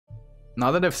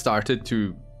Now that I've started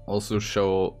to also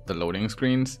show the loading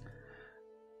screens,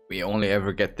 we only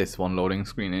ever get this one loading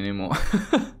screen anymore.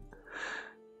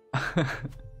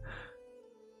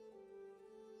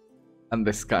 And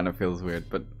this kind of feels weird,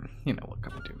 but you know, what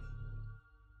can we do?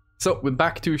 So we're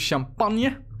back to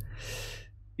Champagne,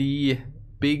 the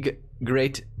big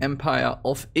great empire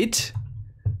of it.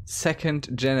 Second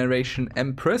generation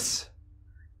empress,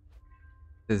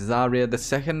 Caesarea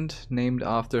II, named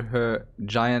after her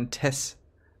giantess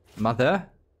mother,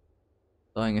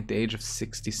 dying at the age of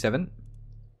 67.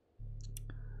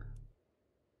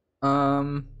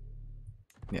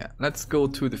 Yeah, let's go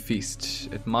to the feast.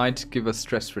 It might give us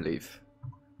stress relief,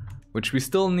 which we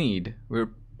still need. We're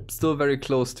still very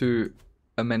close to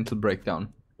a mental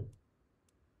breakdown.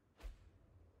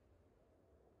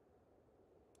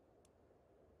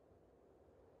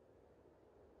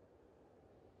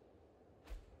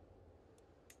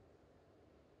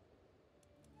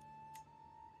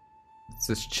 Let's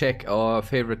just check our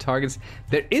favorite targets.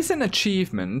 There is an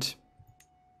achievement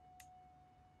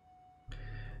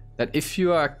that if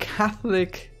you are a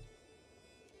Catholic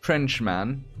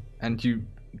Frenchman and you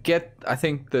get, I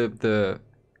think, the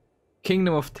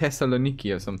Kingdom of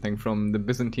Thessaloniki or something from the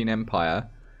Byzantine Empire,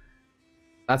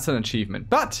 that's an achievement.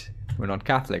 But we're not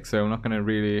Catholic, so we're not going to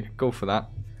really go for that.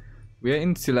 We are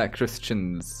insular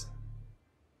Christians,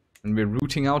 and we're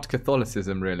rooting out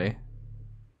Catholicism, really.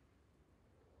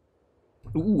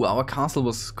 Ooh, our castle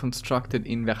was constructed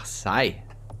in Versailles.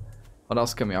 What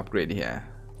else can we upgrade here?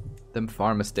 Them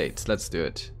farm estates, let's do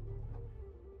it.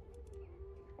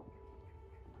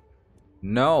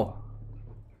 No.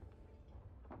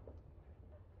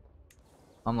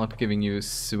 I'm not giving you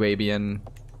Swabian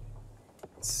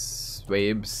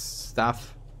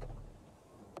stuff.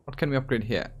 What can we upgrade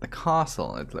here? The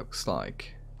castle, it looks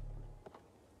like.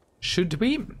 Should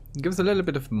we? It gives a little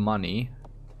bit of money.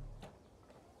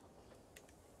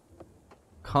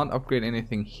 Can't upgrade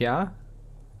anything here,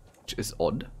 which is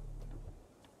odd.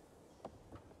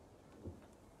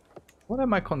 What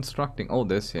am I constructing? Oh,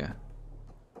 this here.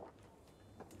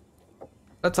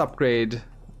 Let's upgrade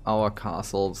our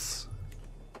castles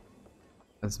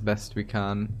as best we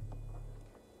can.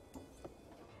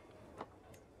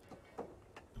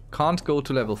 Can't go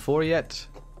to level 4 yet.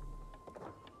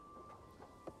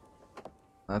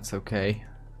 That's okay.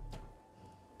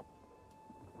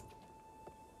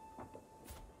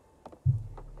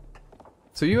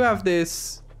 So you have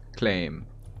this claim.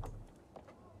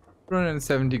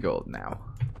 270 gold now.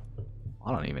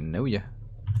 I don't even know you.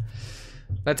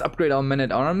 Let's upgrade our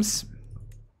men-at-arms.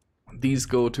 These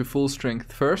go to full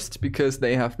strength first because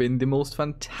they have been the most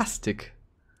fantastic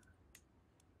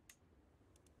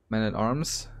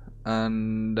men-at-arms,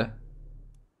 and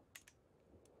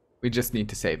we just need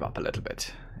to save up a little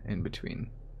bit in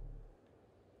between.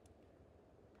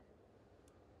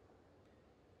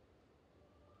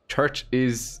 Church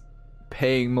is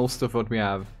paying most of what we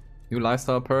have. New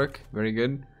lifestyle perk, very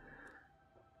good.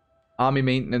 Army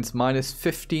maintenance minus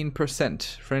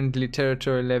 15%. Friendly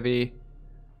territory levy.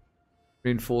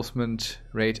 Reinforcement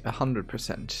rate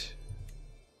 100%.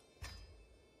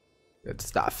 Good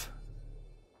stuff.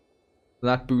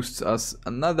 That boosts us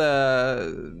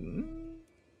another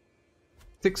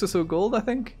 6 or so gold, I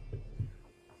think.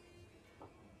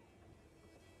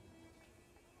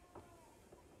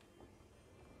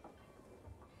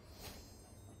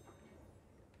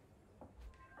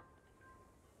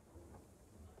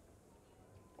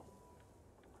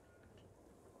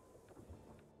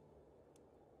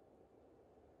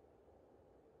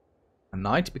 A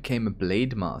knight became a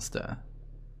blade master.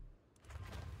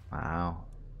 Wow.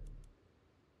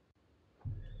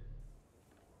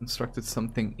 Constructed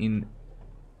something in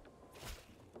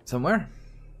somewhere.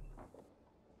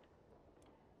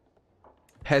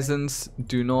 Peasants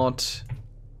do not.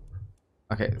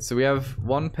 Okay, so we have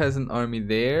one peasant army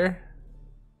there.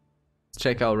 Let's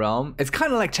check our realm. It's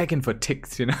kind of like checking for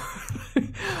ticks, you know.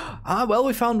 Ah, well,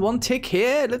 we found one tick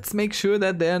here. Let's make sure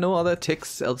that there are no other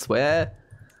ticks elsewhere.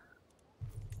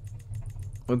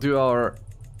 We'll do our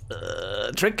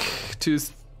trick to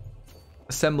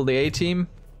assemble the A-team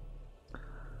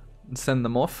and send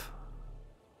them off.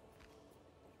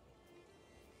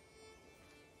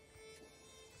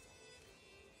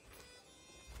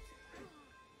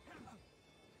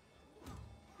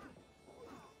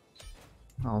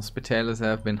 Hospitalers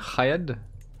have been hired.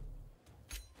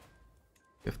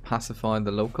 We've pacified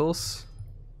the locals.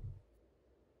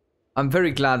 I'm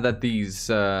very glad that these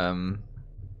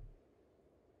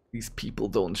people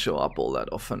don't show up all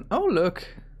that often. Oh, look.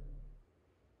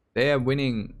 They are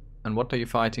winning. And what are you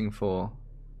fighting for?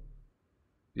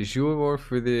 The Jour War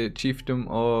for the chiefdom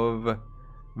of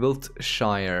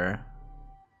Wiltshire.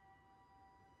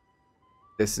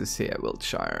 This is here,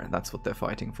 Wiltshire. That's what they're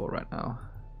fighting for right now.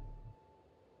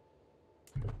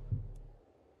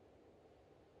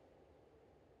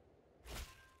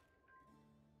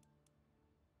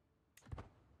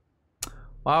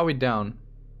 Why are we down?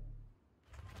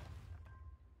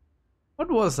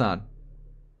 What was that?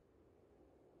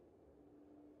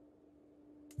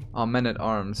 Our men at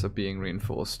arms are being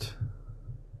reinforced.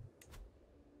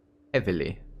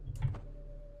 Heavily.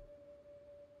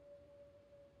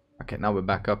 Okay, now we're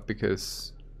back up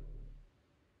because...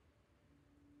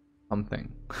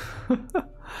 something.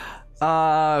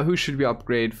 Who should we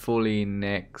upgrade fully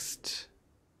next?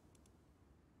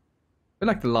 I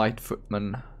like the light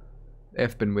footmen.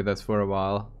 They've been with us for a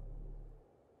while.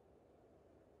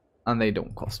 And they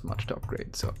don't cost much to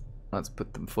upgrade, so let's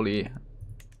put them fully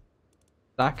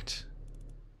stacked.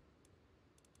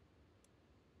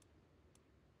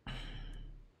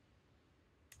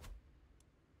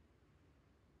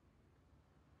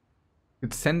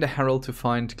 Could send a herald to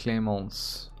find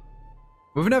claimants.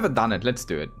 We've never done it, let's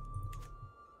do it.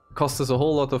 Costs us a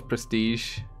whole lot of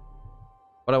prestige.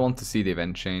 But I want to see the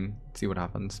event chain, see what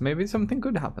happens. Maybe something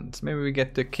good happens. Maybe we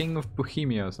get the King of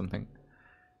Bohemia or something.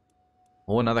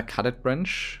 Oh, another cadet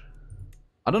branch.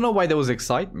 I don't know why those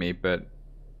excite me, but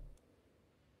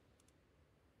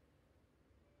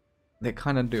they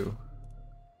kind of do.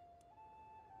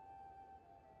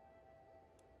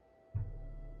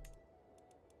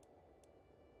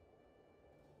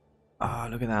 Ah,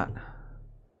 look at that.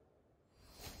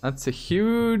 That's a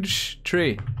huge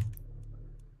tree.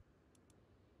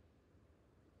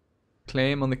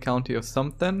 Claim on the county of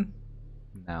something?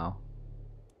 No.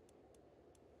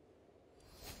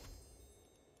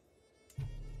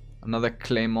 Another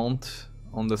claimant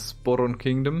on the Sporon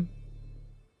Kingdom.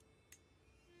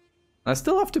 I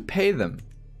still have to pay them.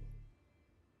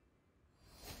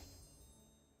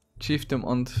 Chiefdom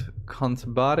und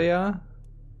Cantabria.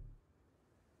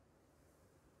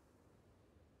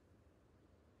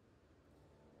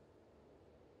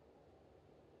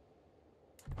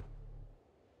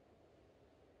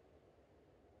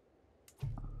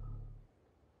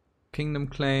 Kingdom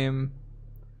claim.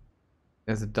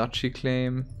 There's a duchy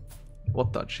claim.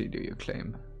 What duchy do you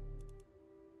claim?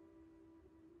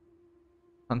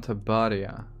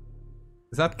 Cantabria.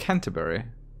 Is that Canterbury?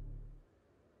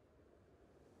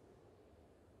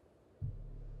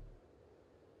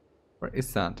 Where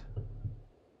is that?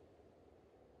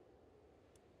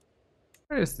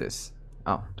 Where is this?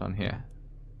 Oh, down here.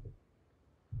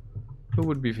 Who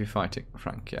would we be fighting?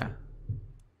 Francia.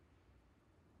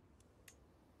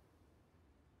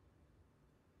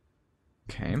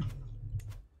 Okay. We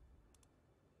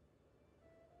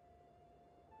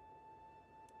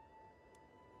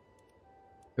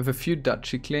have a few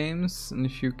duchy claims and a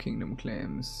few kingdom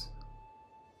claims.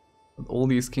 But all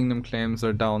these kingdom claims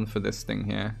are down for this thing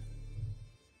here.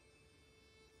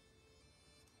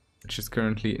 Which is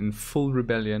currently in full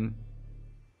rebellion.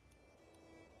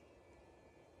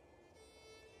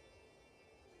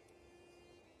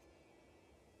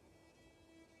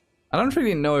 I don't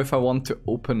really know if I want to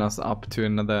open us up to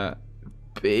another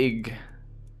big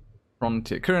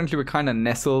frontier. Currently we're kind of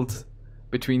nestled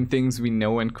between things we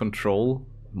know and control,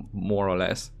 more or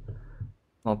less.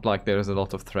 Not like there's a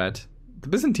lot of threat. The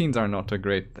Byzantines are not a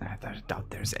great... I doubt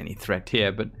there's any threat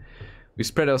here, but we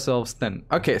spread ourselves thin.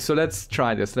 Okay, so let's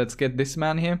try this. Let's get this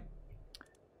man here.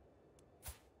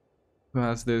 Who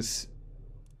has this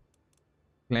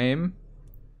claim.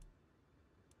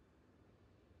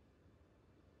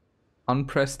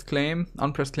 Unpressed claim.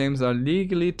 Unpressed claims are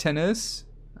legally tenors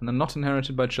and are not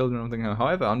inherited by children of the king.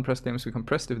 However, unpressed claims become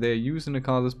pressed if they are used in a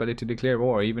casus belli to declare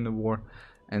war, even if war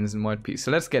ends in wide peace.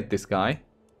 So let's get this guy.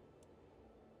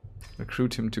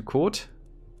 Recruit him to court.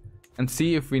 And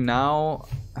see if we now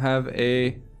have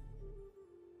a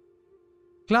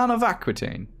clan of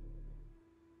Aquitaine.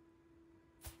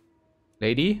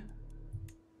 Lady.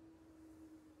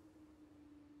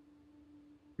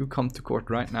 You come to court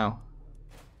right now.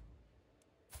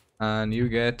 And you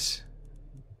get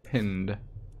pinned.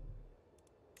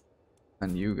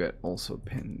 And you get also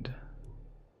pinned.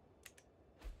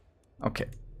 Okay.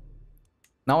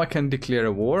 Now I can declare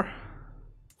a war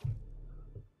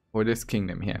for this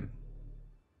kingdom here.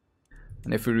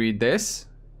 And if we read this,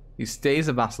 he stays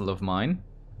a vassal of mine.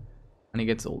 And he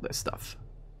gets all this stuff.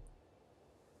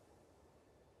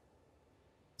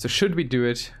 So should we do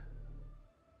it?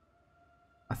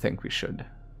 I think we should.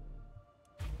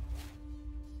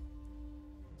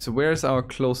 So where's our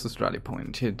closest rally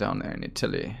point? Here down there in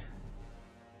Italy.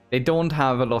 They don't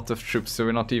have a lot of troops, so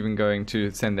we're not even going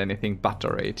to send anything but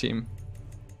our A-team.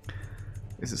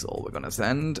 This is all we're gonna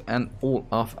send, and all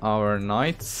of our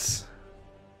knights.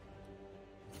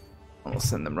 I'll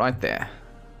send them right there.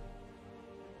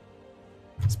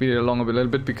 Speed it along a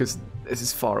little bit because this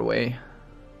is far away.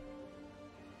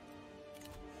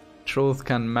 Troth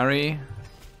can marry.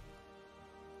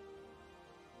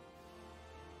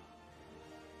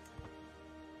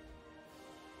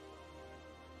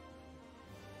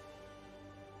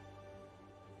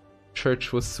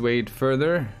 Church was swayed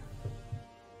further.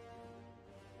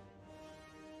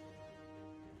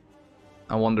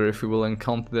 I wonder if we will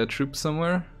encounter their troops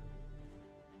somewhere.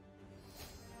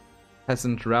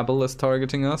 Peasant rabble is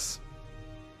targeting us.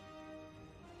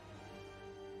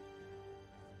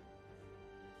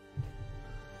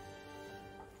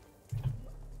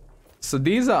 So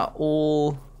these are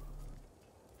all...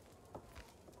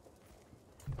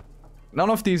 None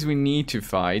of these we need to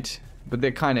fight, but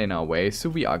they're kind of in our way, so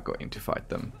we are going to fight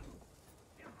them.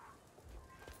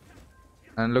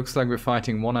 And it looks like we're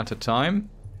fighting one at a time.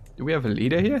 Do we have a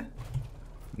leader here?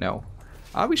 No.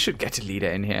 Ah, we should get a leader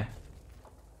in here.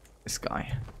 This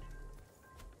guy.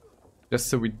 Just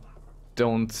so we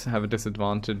don't have a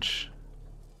disadvantage.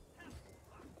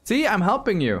 See, I'm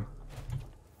helping you.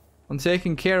 I'm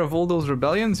taking care of all those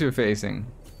rebellions you're facing.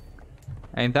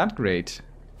 Ain't that great?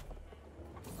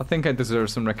 I think I deserve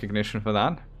some recognition for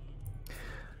that.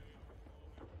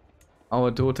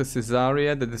 Our daughter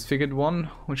Caesarea, the disfigured one,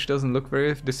 which doesn't look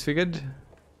very disfigured.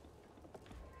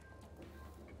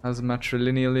 As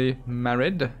matrilineally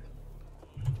married.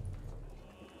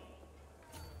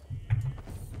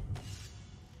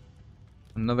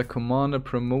 Another commander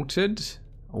promoted.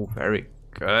 Oh, very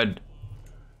good.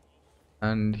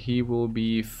 And he will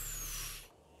be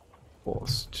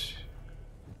forced.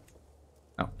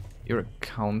 No, you're a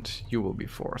count. You will be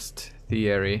forced.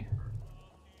 Thierry.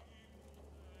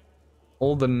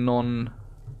 All the non-title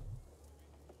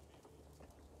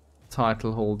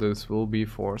holders will be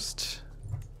forced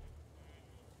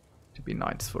to be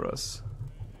knights for us.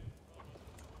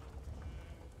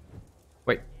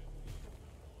 Wait.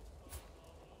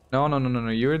 No.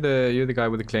 You're the guy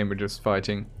with the claim we're just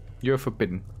fighting. You're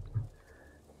forbidden.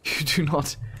 You do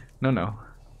not. No.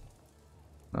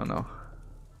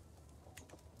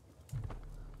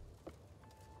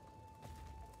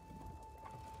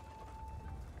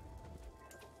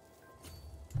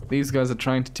 These guys are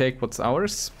trying to take what's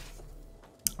ours.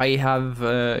 I have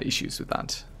issues with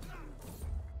that.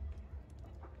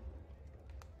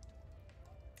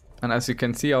 And as you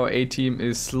can see, our A team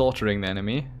is slaughtering the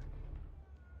enemy.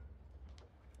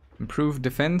 Improved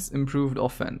defense, improved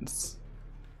offense.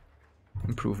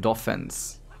 Improved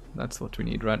offense. That's what we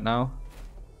need right now.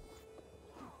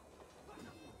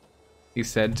 He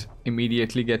said,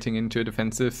 immediately getting into a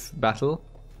defensive battle.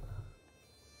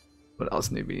 What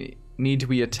else need we? Need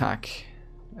we attack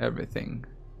everything?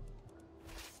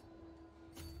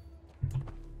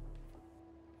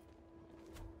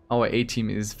 Our A team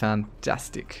is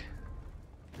fantastic.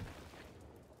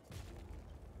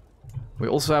 We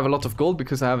also have a lot of gold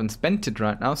because I haven't spent it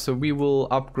right now, so we will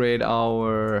upgrade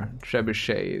our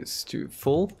trebuchets to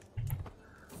full.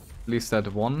 At least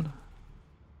that one.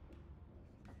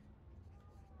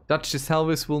 Duchess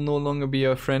Helvis will no longer be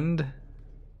our friend.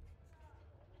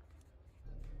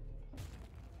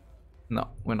 No,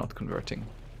 we're not converting.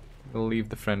 We'll leave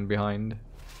the friend behind.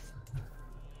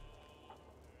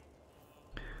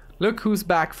 Look who's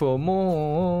back for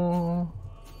more.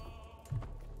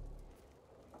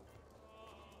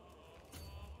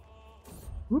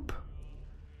 Whoop.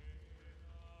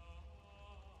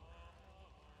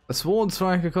 A sword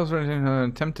striker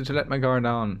attempted to let my guard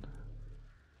down.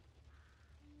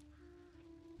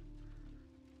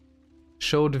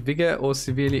 Showed vigor or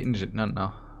severely injured.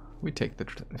 No. We take the...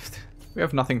 We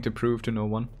have nothing to prove to no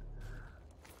one.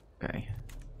 Okay.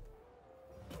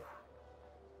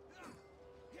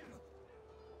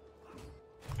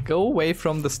 Go away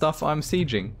from the stuff I'm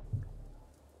sieging.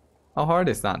 How hard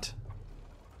is that?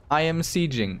 I am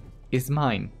sieging. Is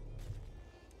mine.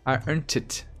 I earned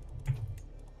it.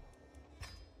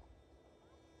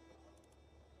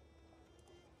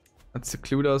 Let's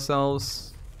seclude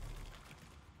ourselves.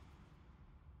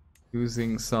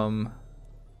 Using some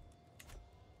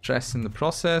stress in the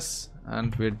process.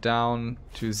 And we're down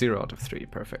to 0 out of 3.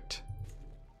 Perfect.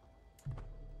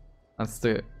 That's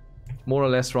the more or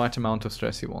less right amount of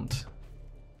stress you want.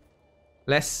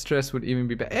 Less stress would even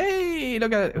be better. Hey,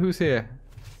 look at it. Who's here?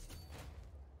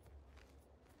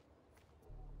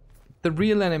 The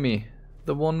real enemy.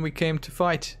 The one we came to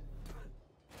fight.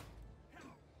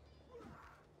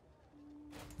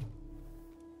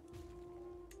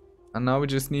 And now we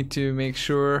just need to make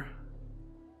sure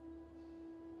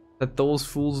that those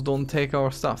fools don't take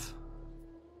our stuff.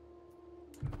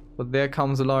 But there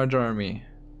comes a large army.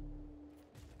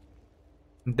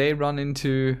 They run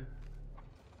into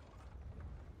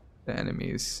the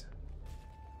enemies.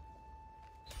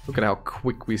 Look at how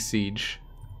quick we siege.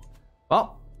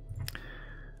 Well,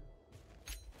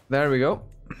 there we go.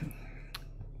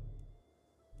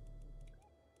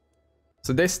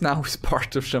 So this now is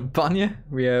part of Champagne.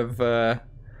 We have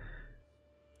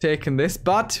taken this,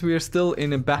 but we are still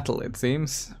in a battle, it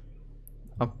seems,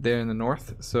 up there in the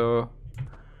north. So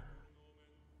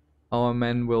our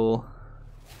men will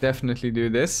definitely do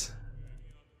this.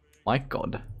 My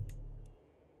god.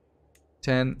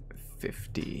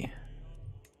 1050.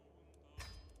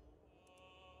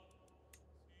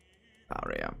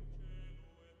 Area.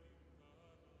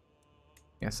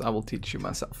 Yes, I will teach you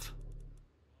myself.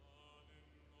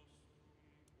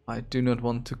 I do not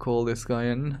want to call this guy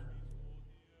in.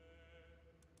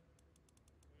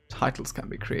 Titles can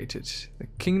be created. The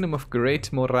Kingdom of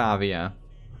Great Moravia.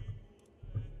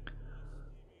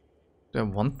 Do I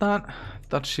want that?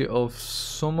 Duchy of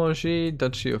Somogy,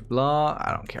 Duchy of blah.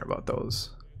 I don't care about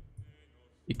those.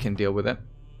 You can deal with it.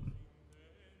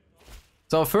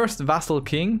 So our first vassal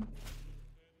king.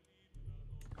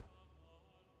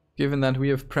 Given that we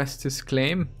have pressed his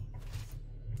claim.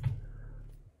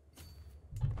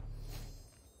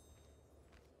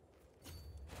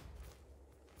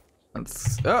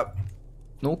 Let's... Oh!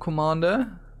 No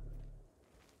commander.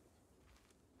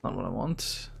 Not what I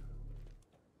want.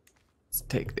 Let's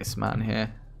take this man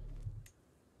here.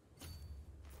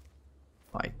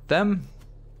 Fight them.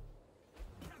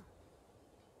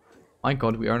 My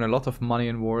god, we earn a lot of money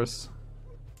in wars.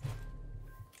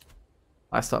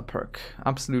 Lifestyle perk.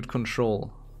 Absolute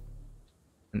control.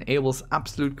 Enables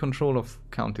absolute control of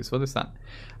counties. What is that?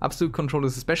 Absolute control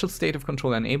is a special state of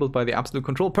control enabled by the absolute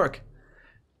control perk,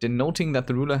 denoting that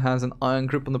the ruler has an iron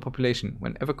grip on the population.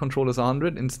 Whenever control is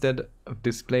 100, instead of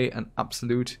display an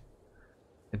absolute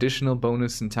additional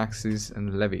bonus in taxes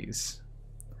and levies.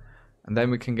 And then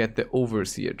we can get the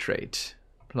overseer trait.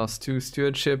 +2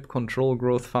 stewardship, control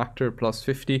growth factor,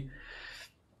 +50.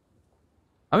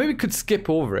 I mean, we could skip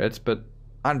over it, but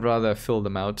I'd rather fill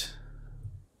them out.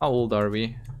 How old are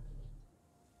we?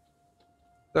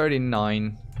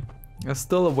 39. There's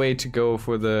still a way to go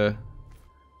for the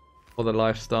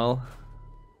lifestyle.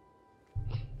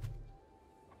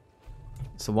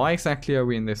 So why exactly are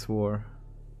we in this war?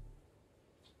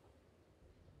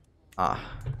 Ah,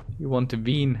 you want to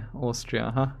Wien,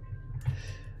 Austria, huh?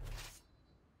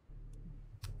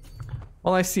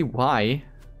 Well, I see why.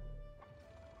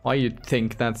 Why you'd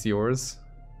think that's yours.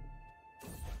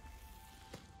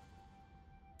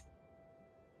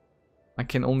 I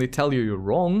can only tell you you're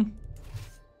wrong.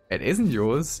 It isn't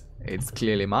yours. It's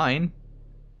clearly mine.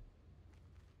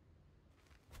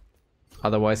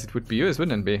 Otherwise it would be yours,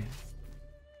 wouldn't it be?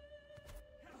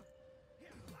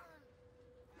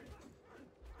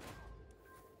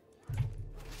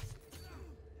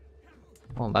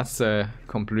 Well, that's a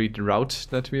complete route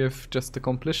that we have just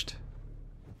accomplished.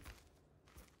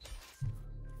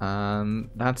 And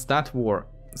that's that war.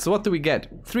 So what do we get?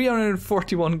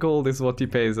 341 gold is what he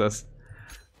pays us.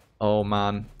 Oh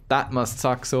man, that must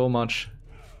suck so much.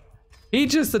 He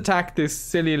just attacked this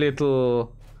silly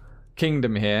little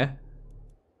kingdom here.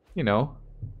 You know.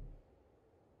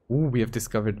 Ooh, we have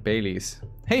discovered Bailey's.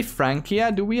 Hey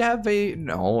Frankia, do we have a...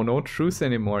 No truce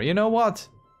anymore. You know what?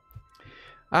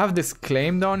 I have this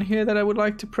claim down here that I would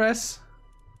like to press.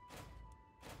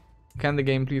 Can the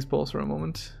game please pause for a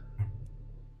moment?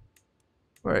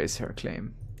 Where is her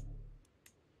claim?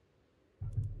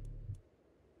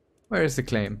 Where is the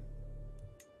claim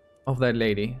of that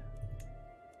lady?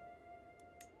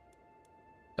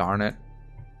 Darn it.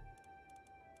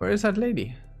 Where is that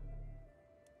lady?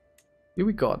 Here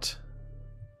we got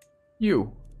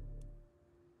you.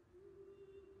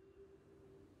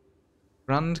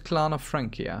 Grand Clan of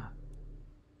Frankia.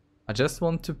 I just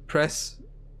want to press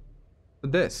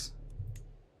this.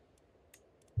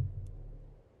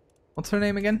 What's her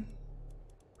name again?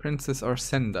 Princess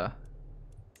Arsenda.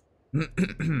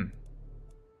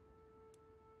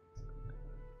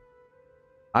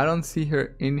 I don't see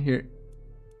her in here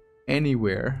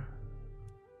anywhere.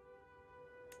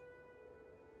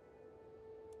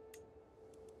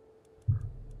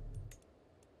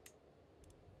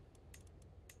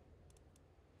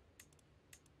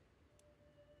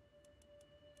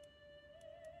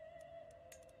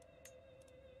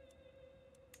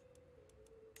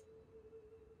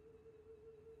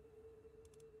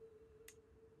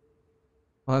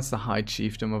 Well, that's the High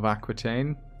Chiefdom of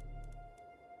Aquitaine.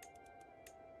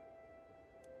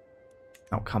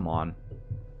 Oh, come on.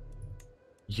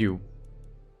 You.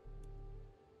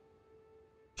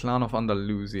 Clan of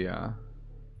Andalusia.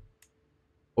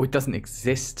 Oh, it doesn't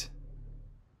exist.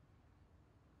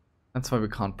 That's why we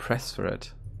can't press for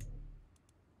it.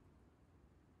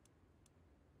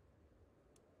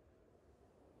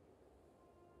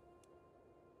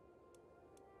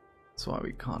 That's why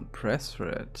we can't press for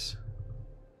it.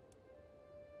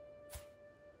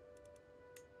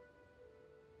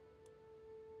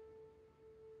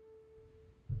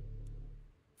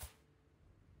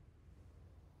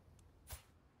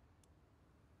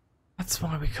 That's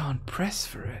why we can't press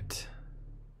for it.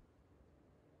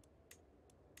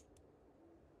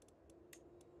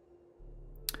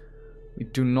 We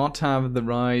do not have the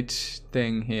right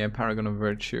thing here, Paragon of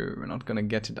Virtue. We're not gonna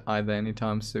get it either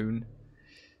anytime soon.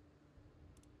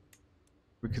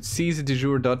 We could seize a de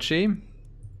jure duchy.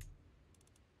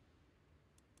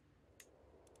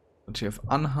 Duchy of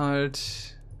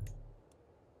Anhalt,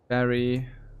 Berry,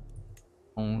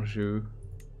 Anjou.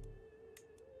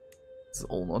 It's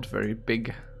all not very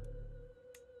big.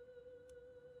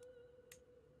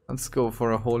 Let's go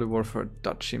for a holy war for a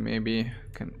duchy maybe.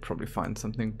 Can probably find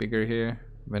something bigger here.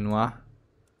 Venois.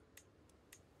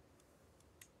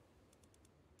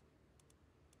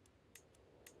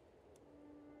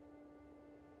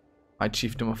 High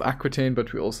Chiefdom of Aquitaine,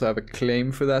 but we also have a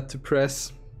claim for that to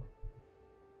press.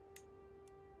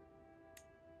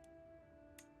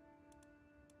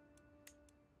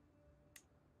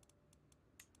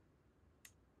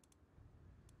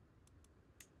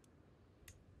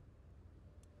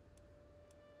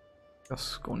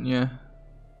 Gascogne.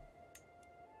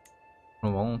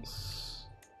 Provence.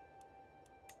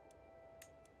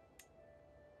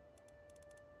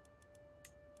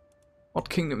 What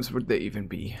kingdoms would they even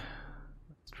be?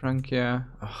 Francia.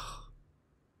 Ugh.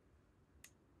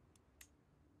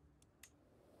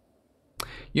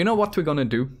 You know what we're gonna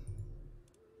do?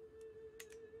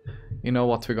 You know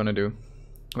what we're gonna do?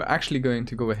 We're actually going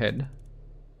to go ahead.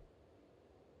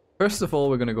 First of all,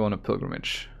 we're gonna go on a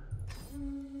pilgrimage.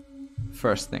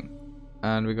 First thing.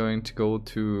 And we're going to go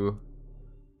to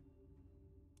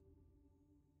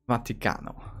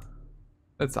Vaticano.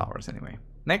 That's ours anyway.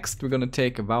 Next, we're gonna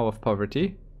take a vow of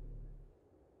poverty,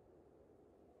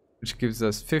 which gives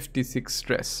us 56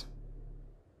 stress.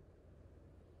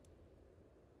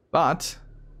 But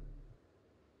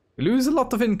we lose a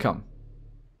lot of income.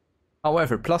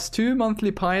 However, +2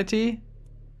 monthly piety,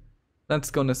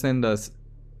 that's gonna send us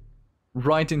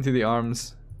right into the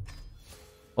arms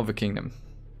of a kingdom.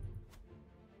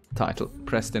 Title,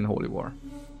 pressed in Holy War.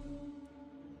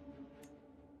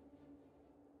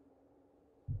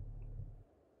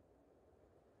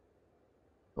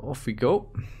 Off we go.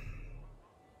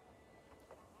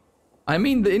 I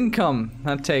mean, the income,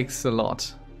 that takes a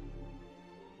lot.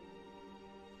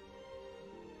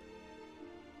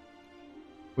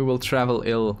 We will travel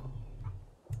ill.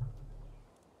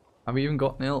 Have we even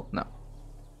gotten ill? No.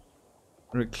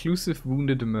 Reclusive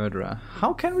wounded murderer.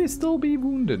 How can we still be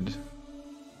wounded?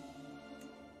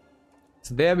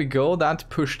 So there we go, that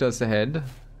pushed us ahead.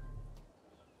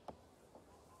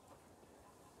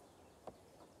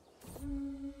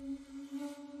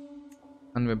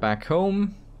 And we're back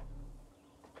home.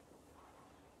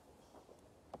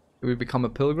 Do we become a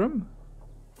pilgrim?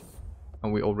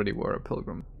 And we already were a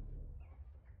pilgrim.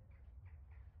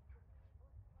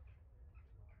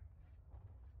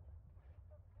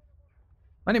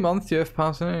 Many months you have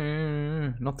passed,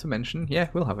 not to mention, yeah,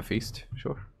 we'll have a feast,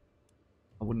 sure.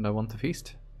 Why wouldn't I want a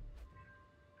feast?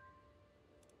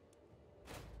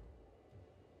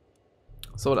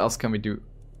 So what else can we do?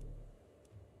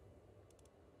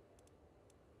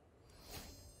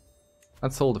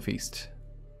 Let's hold a feast.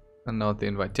 And note the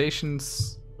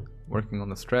invitations, working on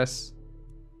the stress.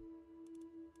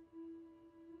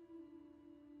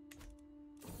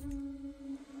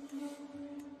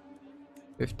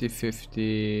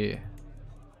 $50-50.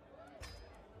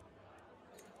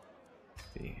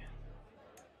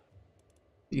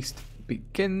 Feast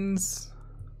begins.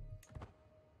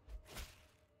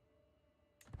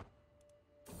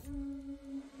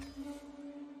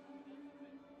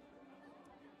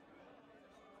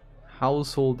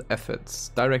 Household efforts.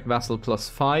 Direct vassal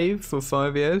 +5 for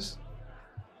 5 years.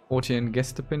 Ortian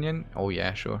guest opinion. Oh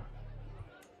yeah, sure.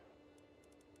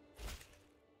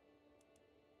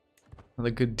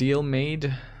 Another good deal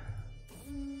made.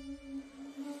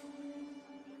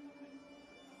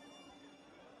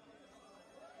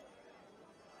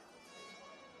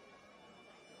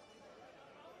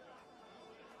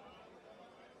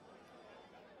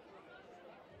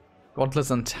 Godless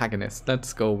antagonist.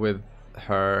 Let's go with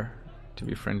her. To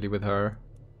be friendly with her.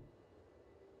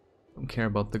 Don't care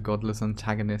about the godless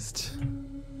antagonist.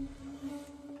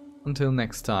 Until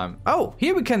next time. Oh,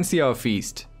 here we can see our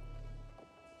feast.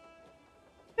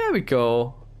 There we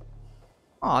go.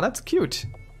 Oh, that's cute.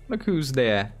 Look who's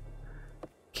there.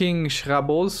 King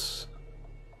Shrabos,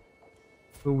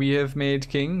 who we have made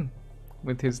king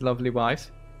with his lovely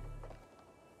wife.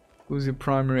 Who's your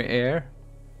primary heir?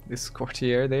 This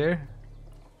courtier there.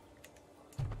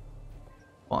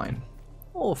 Fine.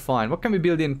 Oh, fine. What can we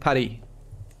build in Paris?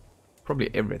 Probably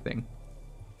everything.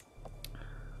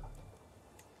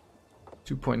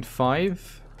 2.5.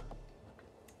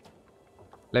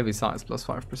 Levy size plus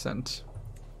 5%.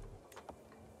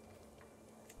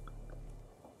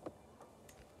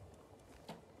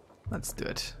 Let's do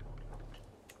it.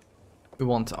 We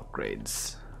want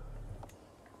upgrades.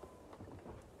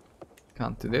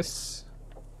 Can't do this.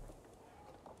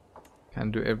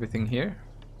 Can't do everything here.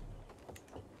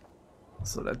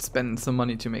 So let's spend some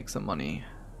money to make some money.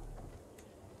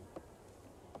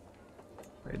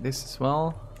 Upgrade this as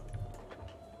well.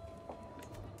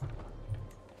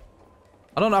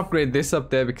 I don't upgrade this up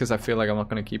there because I feel like I'm not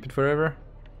going to keep it forever.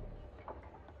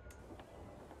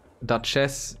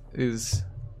 Duchess is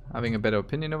having a better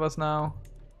opinion of us now.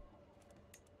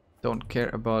 Don't care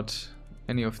about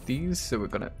any of these, so we're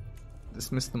gonna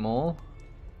dismiss them all.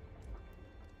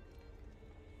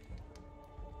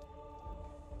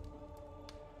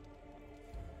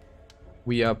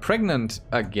 We are pregnant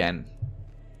again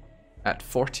at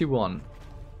 41.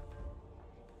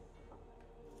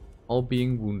 All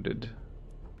being wounded.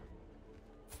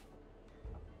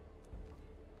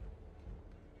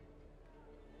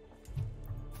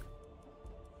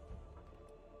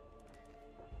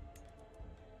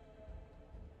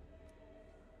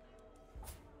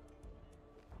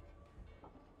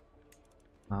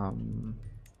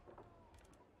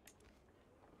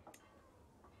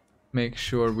 Make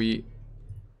sure we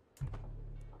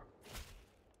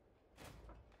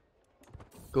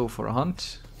go for a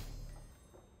hunt.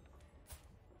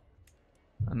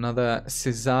 Another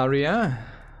Caesarea.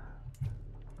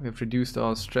 We've reduced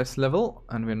our stress level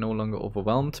and we're no longer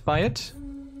overwhelmed by it.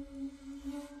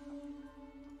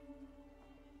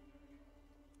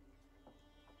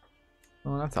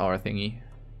 Oh, that's our thingy.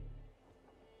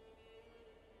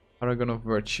 Paragon of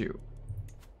Virtue.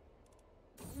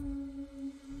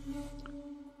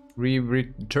 We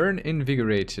return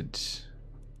invigorated.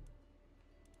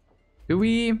 Do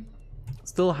we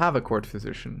still have a court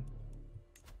physician?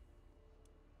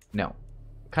 No.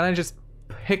 Can I just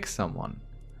pick someone?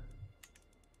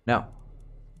 No.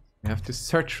 We have to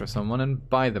search for someone and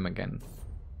buy them again.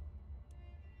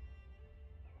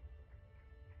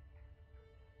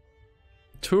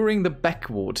 Touring the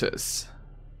backwaters.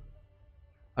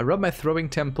 I rub my throwing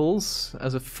temples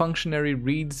as a functionary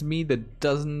reads me the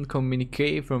dozen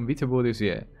communique from Vita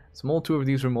Boudousier. Small tour of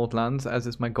these remote lands, as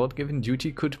is my God-given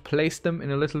duty, could place them in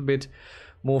a little bit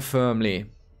more firmly.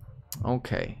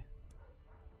 Okay.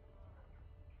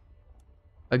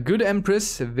 A good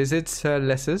empress visits her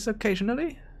lessers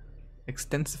occasionally.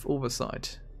 Extensive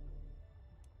oversight.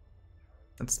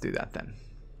 Let's do that then.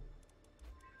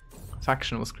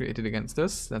 Faction was created against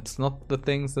us. That's not the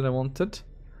things that I wanted.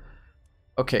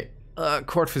 Okay,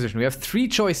 court physician. We have 3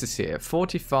 choices here.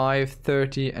 45,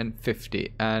 30 and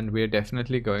 50. And we're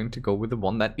definitely going to go with the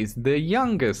one that is the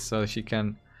youngest. So she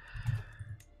can...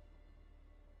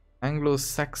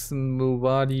 Anglo-Saxon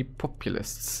Mulwadi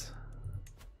populists.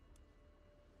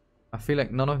 I feel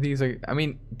like none of these are... I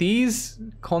mean, these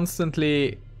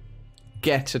constantly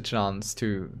get a chance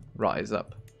to rise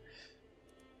up.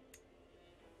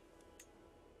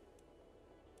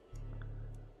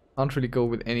 Can't really go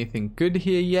with anything good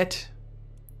here yet.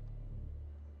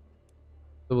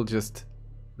 So we'll just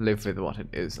live with what it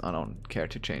is. I don't care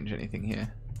to change anything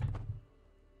here.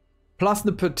 Plus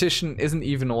the petition isn't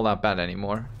even all that bad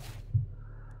anymore.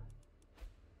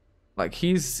 Like,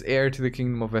 he's heir to the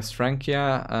Kingdom of West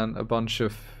Francia and a bunch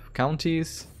of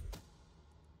counties.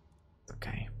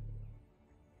 Okay.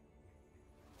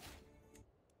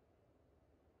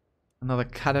 Another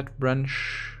cadet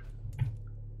branch.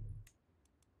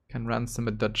 Can ransom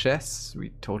a duchess. We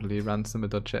totally ransom a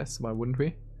duchess. Why wouldn't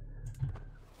we?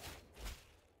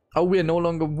 Oh, we are no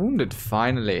longer wounded.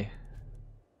 Finally.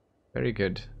 Very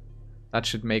good. That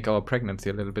should make our pregnancy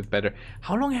a little bit better.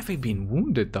 How long have we been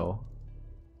wounded, though?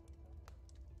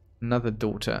 Another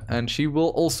daughter. And she will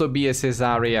also be a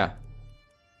Caesarea.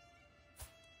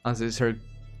 As is her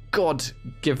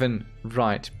God-given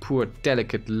right. Poor,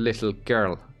 delicate little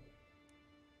girl.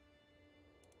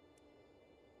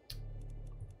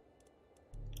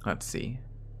 Let's see.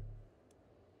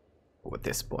 With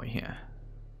this boy here.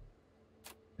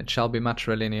 It shall be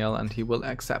matrilineal and he will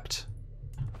accept.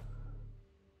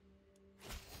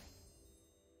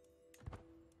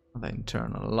 The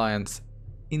internal alliance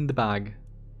in the bag.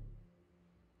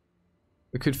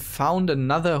 We could found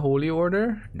another holy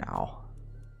order? No.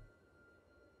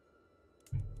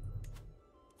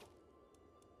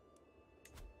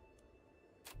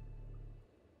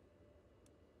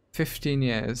 $15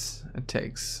 years it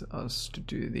takes us to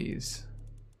do these.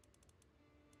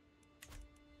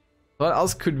 What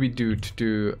else could we do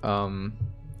to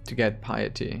get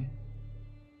piety?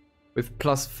 With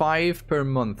 +5 per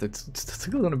month, it's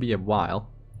still gonna be a while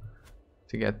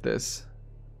to get this.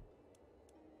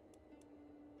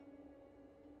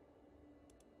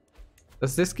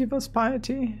 Does this give us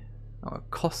piety? Oh, it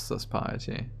costs us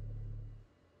piety.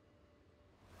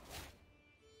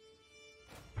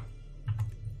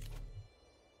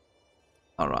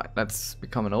 Alright, let's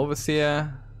become an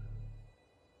overseer.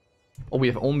 Oh, we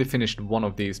have only finished one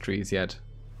of these trees yet.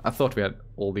 I thought we had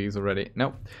all these already.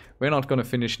 No, we're not gonna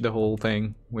finish the whole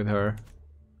thing with her.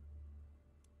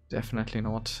 Definitely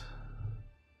not.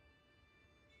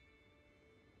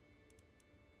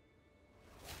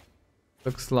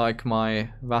 Looks like my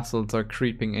vassals are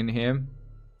creeping in here.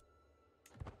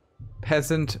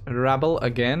 Peasant rabble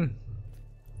again.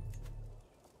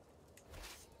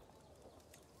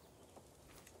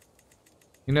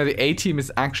 You know, the A-team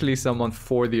is actually someone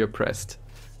for the oppressed,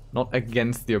 not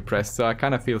against the oppressed, so I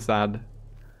kind of feel sad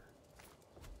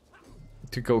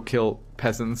to go kill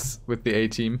peasants with the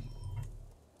A-team.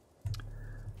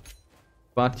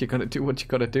 But you gotta do what you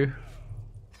gotta do.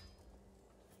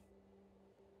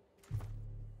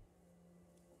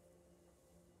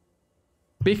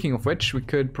 Speaking of which, we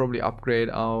could probably upgrade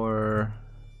our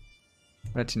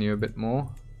retinue a bit more.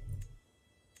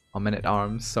 Our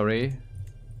men-at-arms, sorry.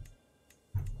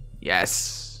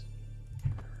 Yes!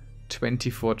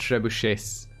 24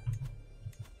 trebuchets.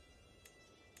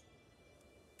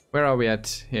 Where are we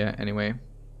at here, anyway?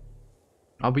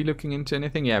 Are we looking into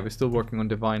anything? Yeah, we're still working on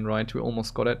Divine Right. We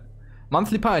almost got it.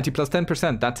 Monthly piety plus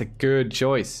 10%. That's a good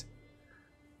choice.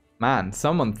 Man,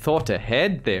 someone thought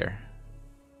ahead there.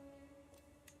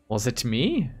 Was it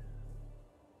me?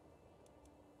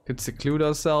 Could seclude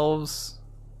ourselves.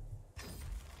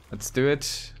 Let's do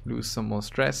it. Lose some more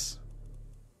stress.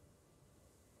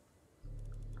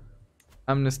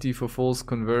 Amnesty for false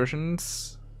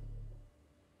conversions.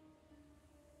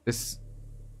 This...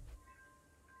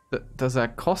 does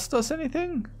that cost us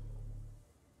anything?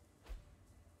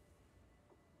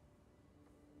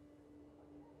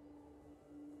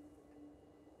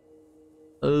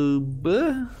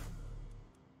 Bleh.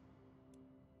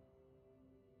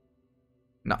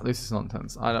 No, this is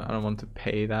nonsense. I don't want to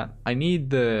pay that. I need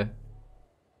the...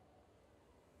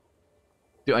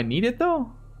 Do I need it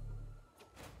though?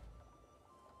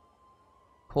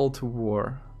 Call to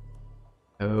war.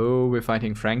 Oh, we're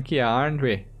fighting Frankia, aren't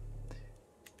we?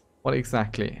 What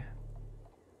exactly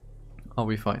are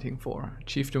we fighting for?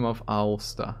 Chiefdom of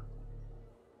Aosta.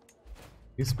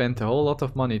 You spent a whole lot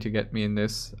of money to get me in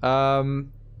this.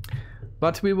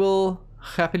 But we will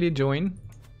happily join.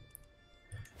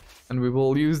 And we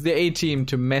will use the A-team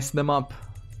to mess them up.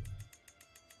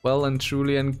 Well and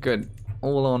truly and good.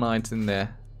 All our knights in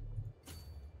there.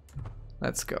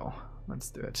 Let's go. Let's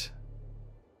do it.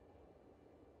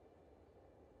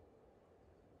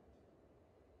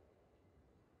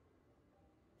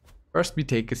 First we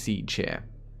take a siege here.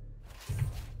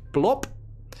 Plop.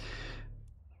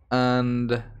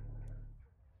 And...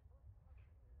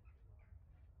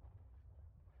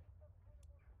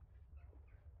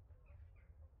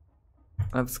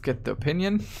 let's get the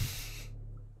opinion.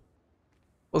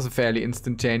 Was a fairly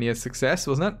instantaneous success,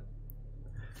 wasn't it?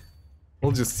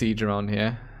 We'll just siege around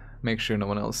here. Make sure no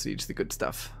one else sieges the good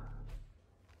stuff.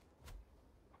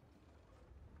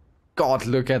 God,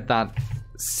 look at that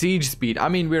siege speed. I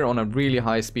mean, we're on a really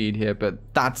high speed here,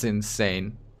 but that's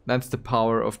insane. That's the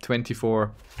power of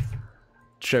 24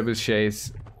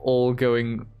 trebuchets all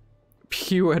going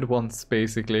pew at once,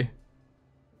 basically.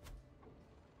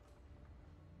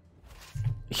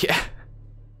 Yeah.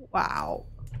 Wow.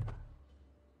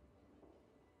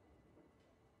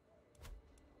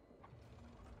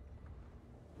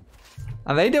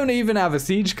 And they don't even have a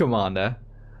siege commander.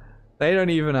 They don't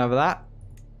even have that.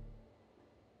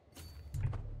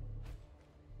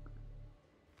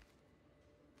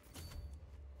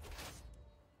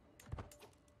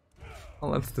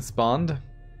 Well, let's disband.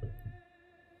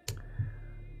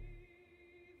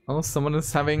 Oh, someone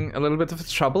is having a little bit of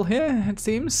trouble here, it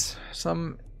seems.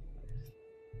 Some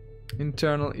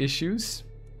internal issues.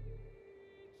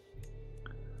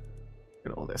 Look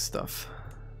at all this stuff.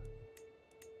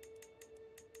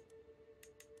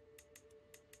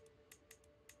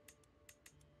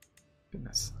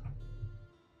 Goodness.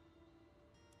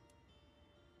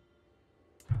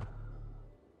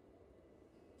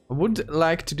 I would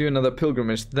like to do another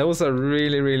pilgrimage. Those are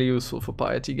really, really useful for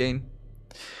piety gain.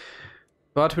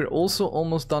 But we're also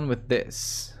almost done with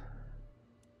this.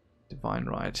 Divine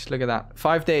right. Look at that.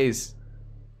 5 days.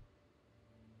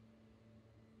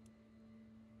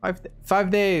 5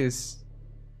 days.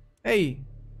 Hey.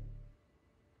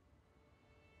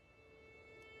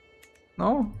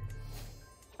 No?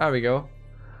 There we go.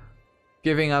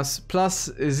 Giving us plus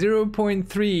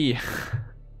 0.3.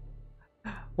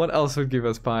 What else would give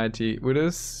us piety? Would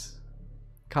us?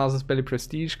 Casus Belli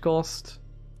prestige cost.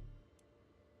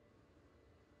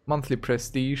 Monthly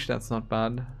prestige, that's not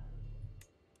bad.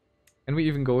 Can we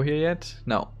even go here yet?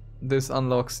 No. This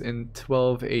unlocks in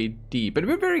 12 AD. But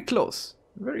we're very close.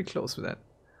 Very close with that.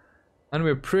 And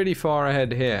we're pretty far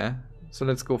ahead here. So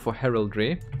let's go for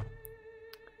heraldry.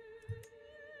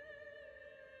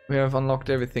 We have unlocked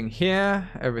everything here.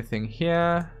 Everything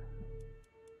here.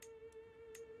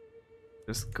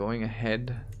 Just going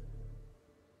ahead.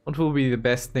 What will be the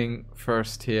best thing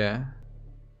first here?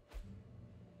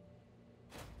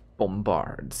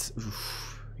 Bombards.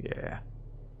 Oof, yeah.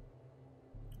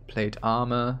 Plate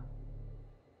armor.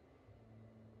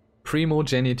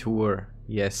 Primogeniture.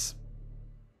 Yes.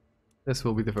 This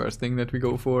will be the first thing that we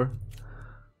go for.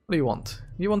 What do you want?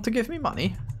 You want to give me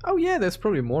money? Oh yeah, there's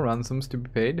probably more ransoms to be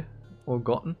paid. Or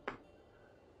gotten.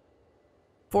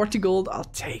 40 gold, I'll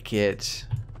take it.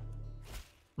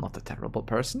 Not a terrible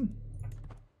person.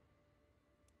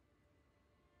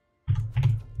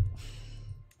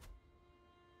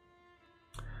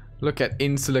 Look at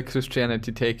insular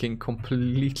Christianity taking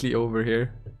completely over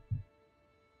here.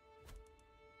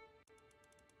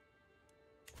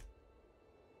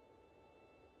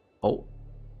 Oh,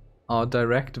 our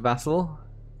direct vassal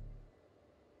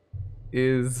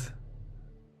is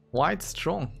quite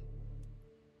strong.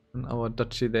 And our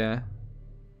duchy there.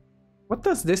 What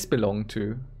does this belong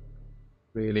to?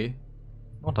 Really?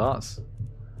 Not us.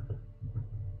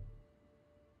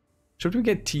 Should we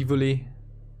get Tivoli?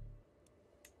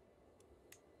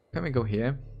 Can we go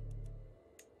here?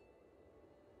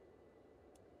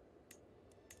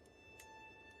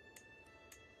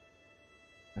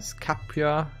 There's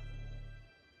Capua.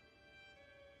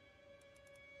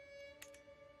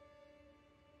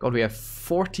 God, we have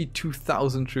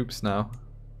 42,000 troops now.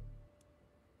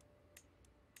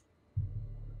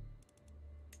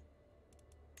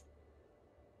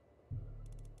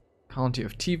 County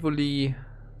of Tivoli.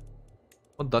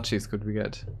 What duchies could we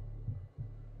get?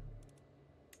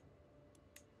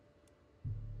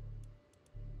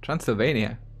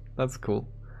 Transylvania. That's cool.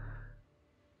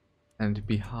 And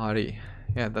Bihari.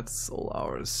 Yeah, that's all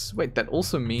ours. Wait, that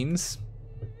also means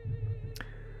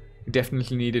we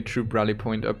definitely need a troop rally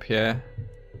point up here.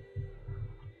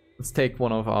 Let's take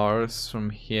one of ours from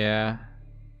here.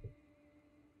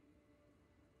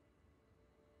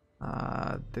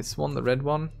 This one, the red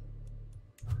one.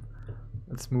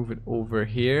 Let's move it over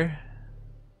here.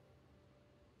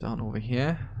 Down over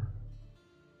here.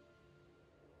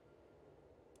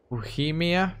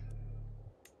 Bohemia.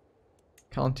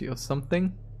 County of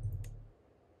something.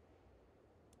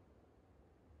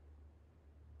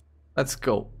 Let's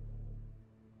go.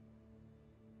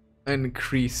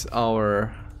 Increase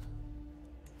our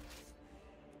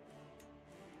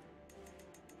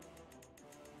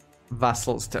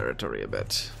vassals' territory a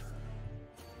bit.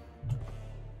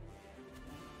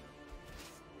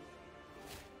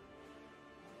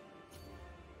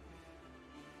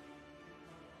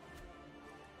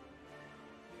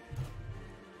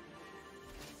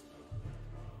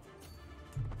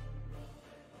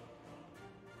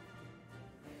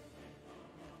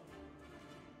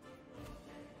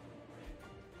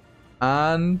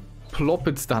 And plop,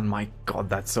 it's done. My god,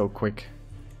 that's so quick.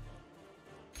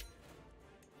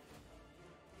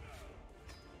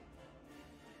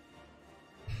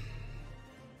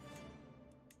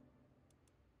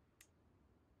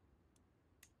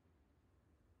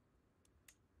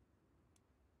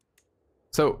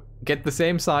 So, get the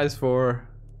same size for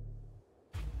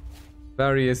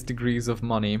various degrees of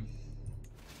money.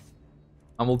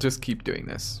 And we'll just keep doing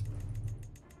this.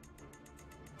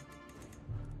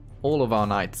 All of our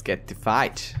knights get to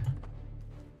fight.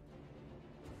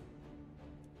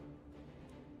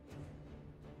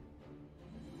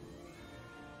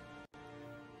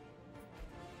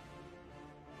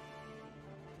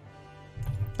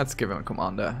 Let's give him a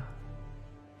commander.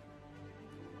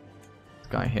 This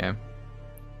guy here.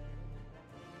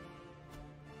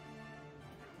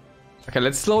 Okay,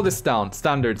 let's slow this down.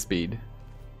 Standard speed.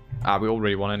 Ah, we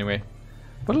already won anyway.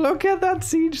 But look at that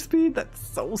siege speed. That's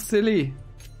so silly.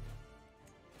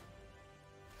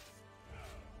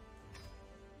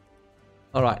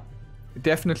 Alright. We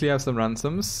definitely have some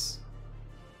ransoms.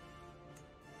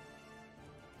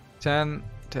 10,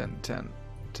 10, 10,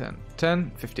 10,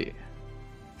 10, 50.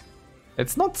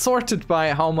 It's not sorted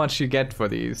by how much you get for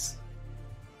these.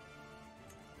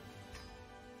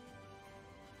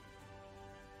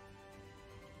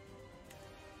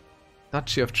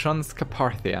 Duchy of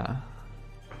Transcarpathia.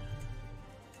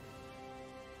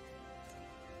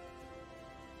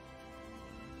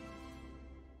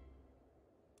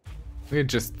 We're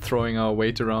just throwing our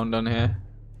weight around on here.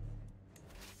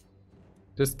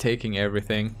 Just taking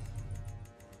everything.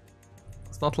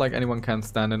 It's not like anyone can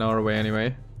stand in our way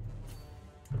anyway.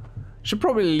 Should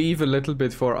probably leave a little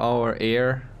bit for our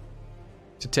heir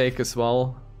to take as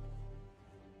well.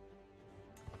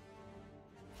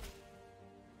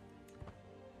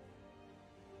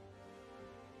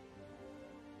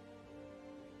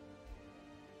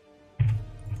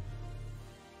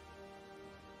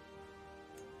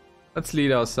 Let's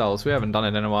lead ourselves. We haven't done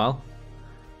it in a while.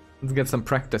 Let's get some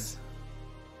practice.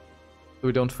 So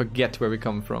we don't forget where we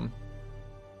come from.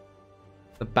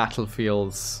 The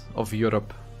battlefields of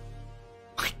Europe.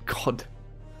 My god.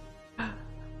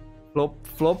 Flop,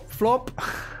 flop, flop.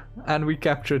 And we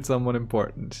captured someone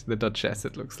important. The Duchess,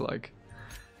 it looks like.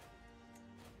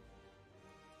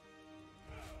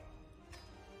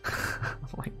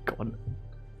 Oh my god.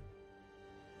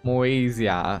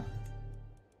 Moesia.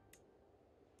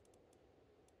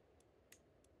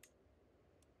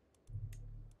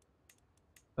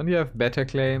 Don't you have better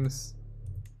claims?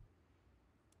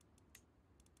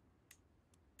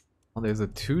 Oh, there's a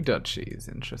 2 duchies.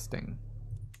 Interesting.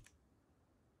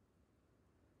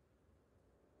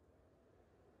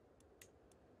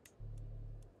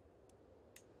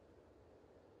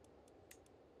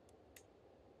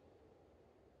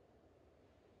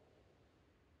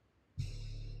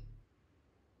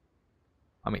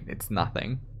 I mean, it's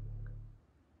nothing.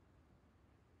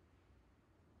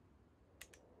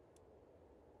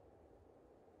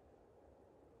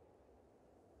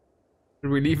 Should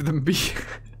we leave them be?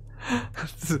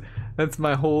 That's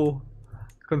my whole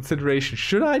consideration.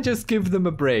 Should I just give them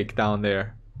a break down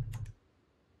there?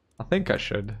 I think I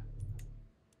should.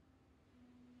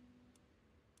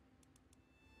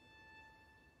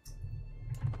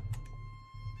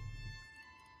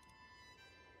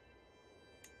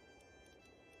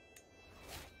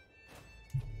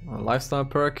 Lifestyle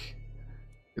perk.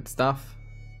 Good stuff.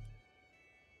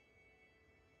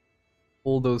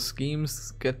 All those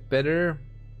schemes get better.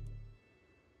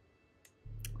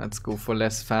 Let's go for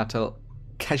less fatal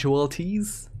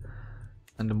casualties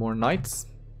and more knights.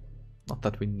 Not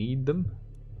that we need them.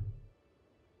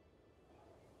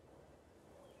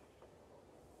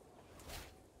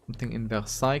 Something in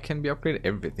Versailles can be upgraded.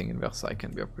 Everything in Versailles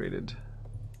can be upgraded.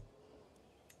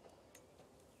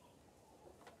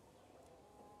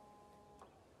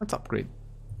 Let's upgrade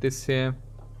this here.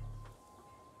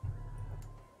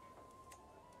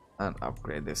 And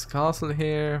upgrade this castle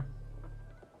here.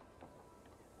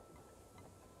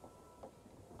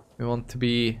 We want to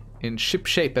be in ship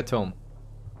shape at home.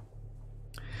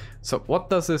 So what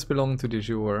does this belong to de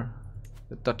jure?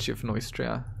 The Duchy of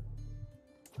Neustria.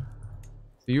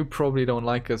 You probably don't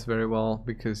like us very well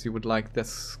because you would like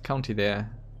this county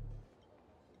there.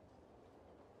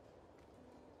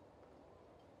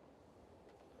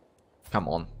 Come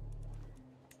on.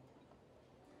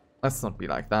 Let's not be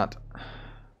like that.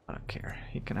 I don't care.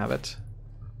 He can have it.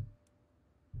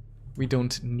 We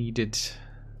don't need it.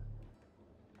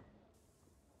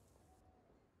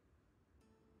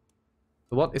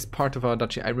 So what is part of our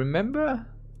duchy? I remember...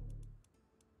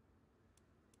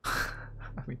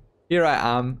 I mean, here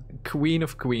I am, Queen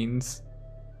of Queens.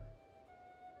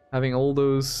 Having all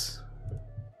those...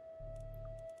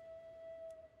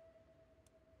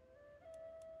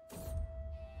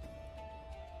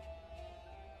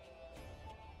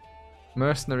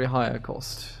 mercenary hire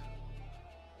cost.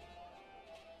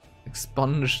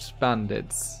 Expunged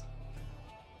bandits.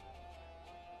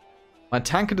 My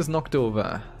tankard is knocked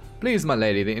over. Please, my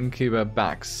lady, the innkeeper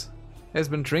backs. Has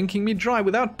been drinking me dry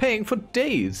without paying for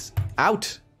days.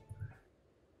 Out.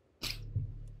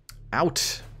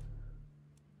 Out.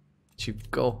 Let you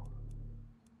go.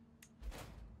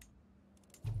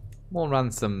 More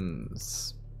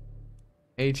ransoms.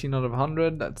 18 out of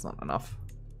 100. That's not enough.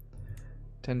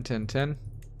 10, 10, 10.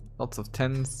 Lots of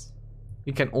 10s.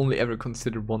 We can only ever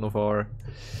consider one of our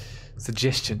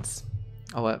suggestions.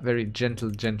 Our very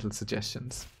gentle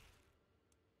suggestions.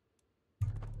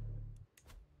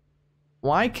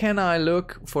 Why can I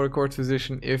look for a court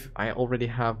physician if I already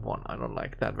have one? I don't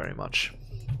like that very much.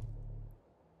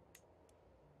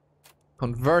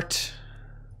 Convert.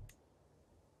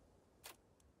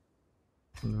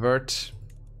 Convert.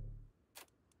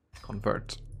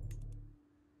 Convert.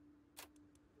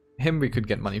 Him we could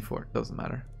get money for. Doesn't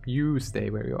matter. You stay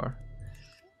where you are.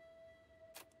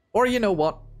 Or you know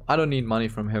what? I don't need money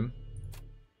from him.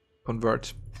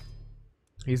 Convert.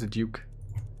 He's a duke.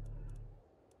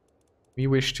 We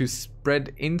wish to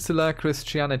spread insular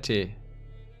Christianity.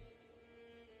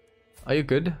 Are you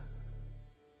good?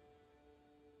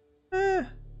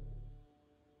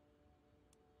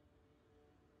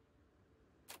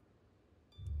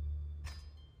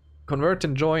 Convert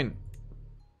and join.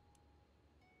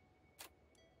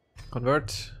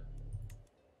 Convert.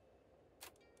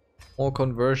 More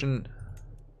conversion.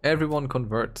 Everyone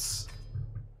converts.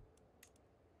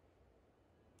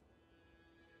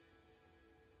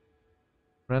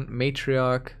 Grand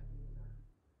matriarch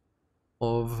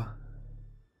of...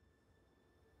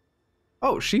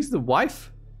 Oh, she's the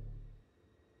wife?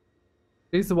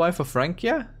 She's the wife of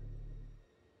Frankia?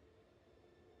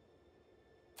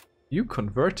 You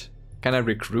convert? Can I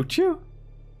recruit you?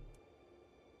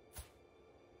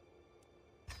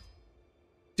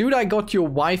 Dude, I got your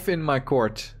wife in my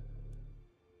court.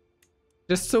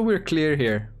 Just so we're clear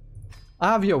here. I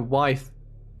have your wife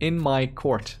in my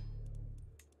court.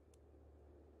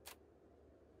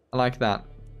 I like that.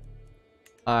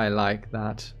 I like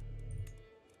that.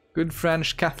 Good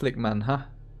French Catholic man, huh?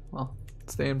 Well,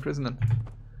 stay in prison then.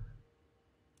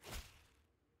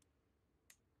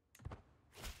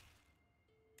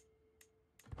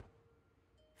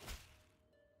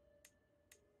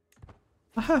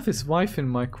 I have his wife in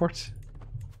my court.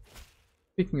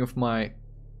 Speaking of my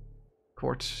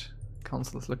court,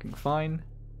 council is looking fine.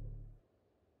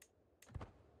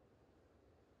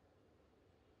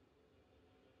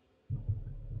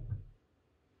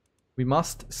 We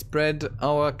must spread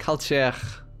our culture.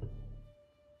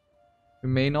 We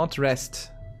may not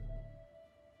rest.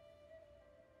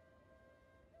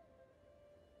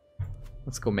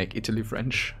 Let's go make Italy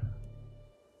French.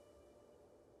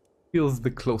 Feels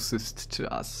the closest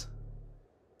to us.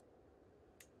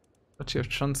 Duchy of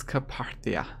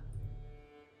Transcarpathia.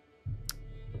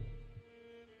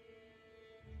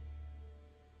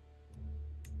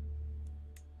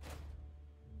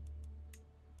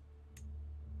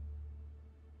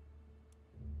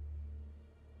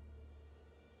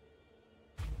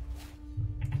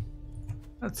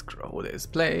 Let's grow this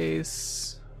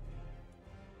place.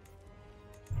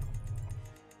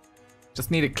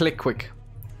 Just need a click quick.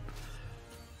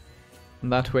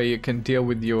 And that way you can deal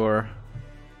with your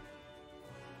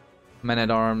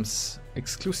men-at-arms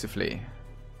exclusively.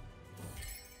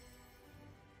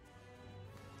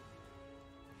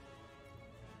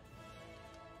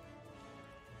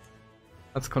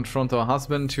 Let's confront our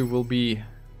husband, who will be...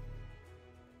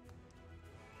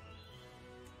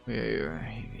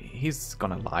 He's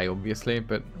gonna lie, obviously,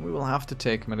 but we will have to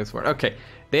take him at his word. Okay,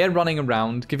 they're running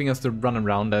around, giving us the run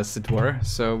around, as it were,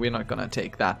 so we're not gonna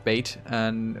take that bait,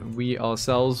 and we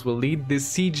ourselves will lead this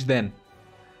siege then.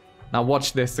 Now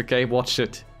watch this, okay? Watch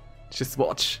it. Just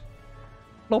watch.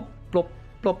 Plop, plop,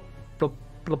 plop, plop,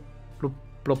 plop, plop,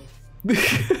 plop.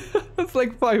 That's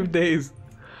like 5 days.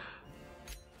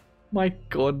 My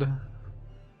god.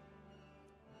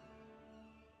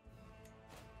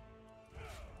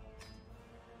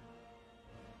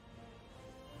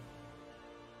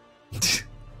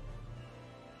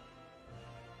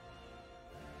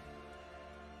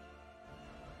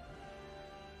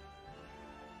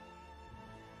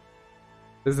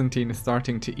 Byzantine is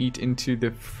starting to eat into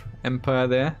the empire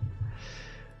there.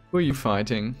 Who are you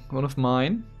fighting? One of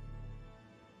mine?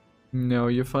 No,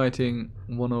 you're fighting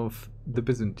one of the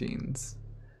Byzantines.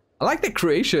 I like that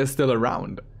Croatia is still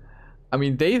around. I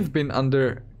mean, they've been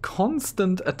under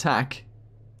constant attack.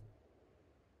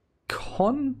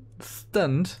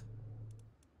 Constant.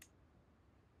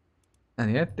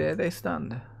 And yet there they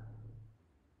stand.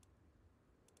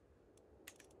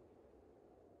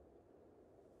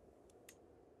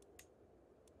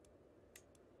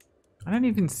 I don't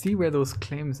even see where those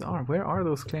claims are. Where are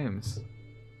those claims?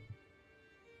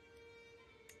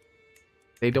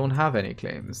 They don't have any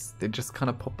claims. They just kind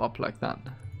of pop up like that.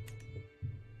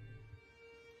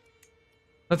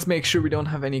 Let's make sure we don't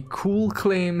have any cool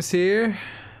claims here.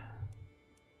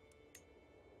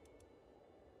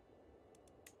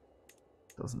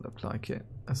 Doesn't look like it.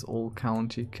 That's all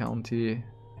county,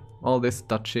 all this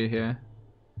duchy here.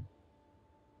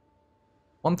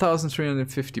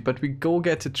 1,350, but we go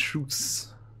get a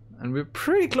truce. And we're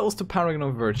pretty close to Paragon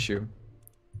of Virtue.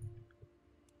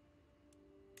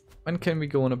 When can we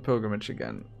go on a pilgrimage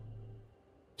again?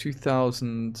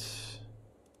 2,000...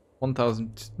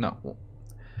 1,000... no.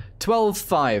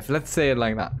 12,500, let's say it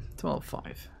like that.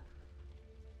 12,500.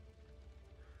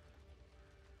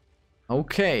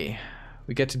 Okay,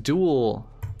 we get to duel.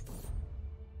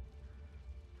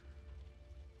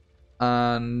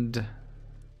 And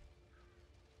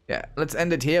yeah, let's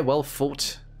end it here. Well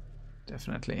fought.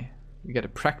 Definitely. We get a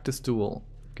practice duel,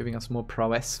 giving us more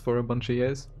prowess for a bunch of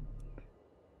years.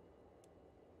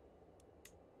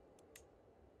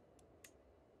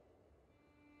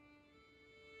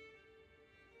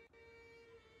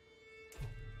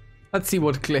 Let's see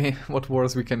what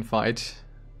wars we can fight.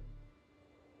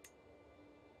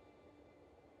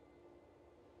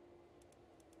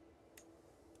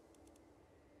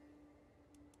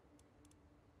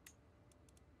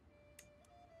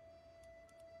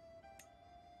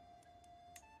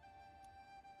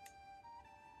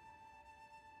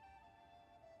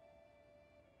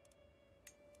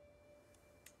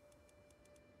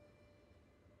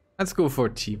 Let's go for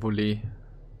Tivoli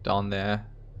down there.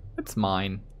 It's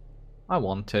mine. I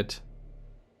want it.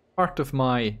 Part of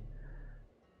my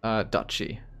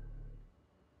duchy.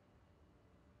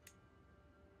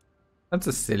 That's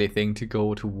a silly thing to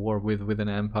go to war with an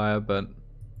empire, but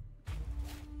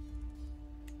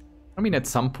I mean at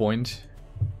some point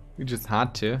we just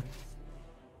had to.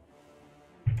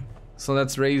 So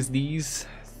let's raise these.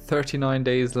 39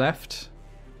 days left.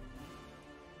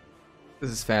 This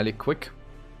is fairly quick.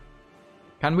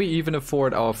 Can we even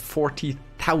afford our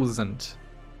 40,000?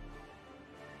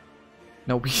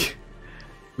 No,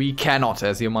 we cannot,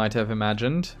 as you might have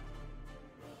imagined.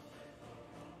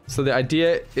 So the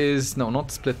idea is, no,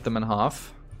 not split them in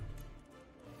half.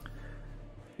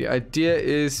 The idea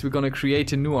is we're gonna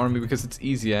create a new army because it's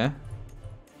easier.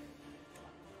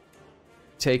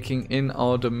 Taking in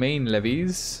our domain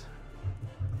levies.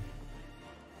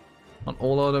 On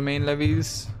all our domain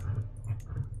levies.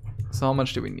 So how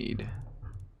much do we need?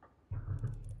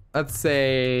 Let's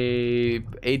say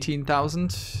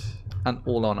 18,000 and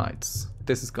all our knights.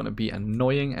 This is gonna be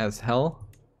annoying as hell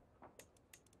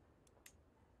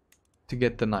to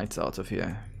get the knights out of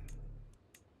here.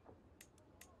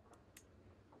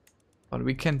 But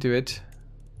we can do it.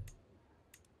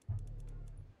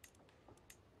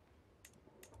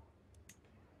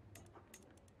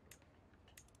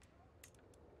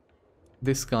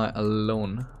 This guy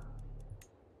alone.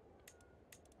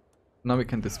 Now we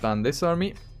can disband this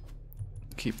army.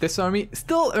 Keep this army.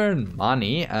 Still earn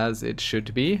money as it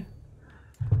should be.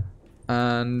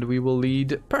 And we will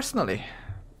lead personally.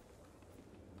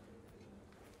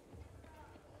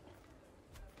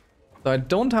 So I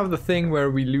don't have the thing where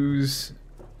we lose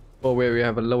or where we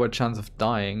have a lower chance of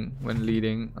dying when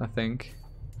leading, I think.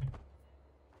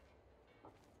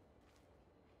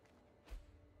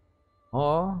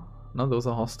 Oh, no, those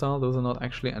are hostile. Those are not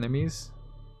actually enemies.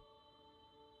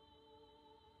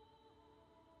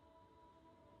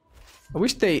 I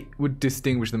wish they would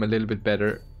distinguish them a little bit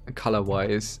better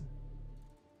color-wise.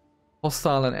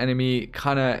 Hostile and enemy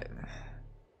kinda...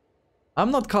 I'm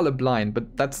not colorblind,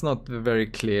 but that's not a very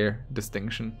clear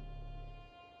distinction.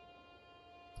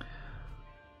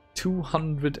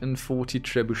 240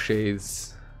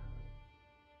 trebuchets.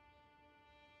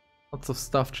 Lots of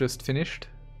stuff just finished.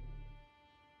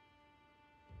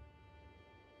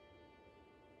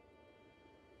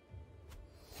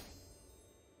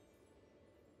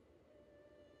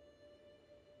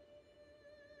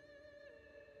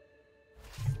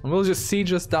 And we'll just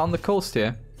siege us down the coast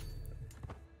here.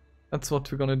 That's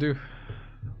what we're gonna do.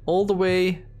 All the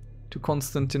way to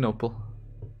Constantinople.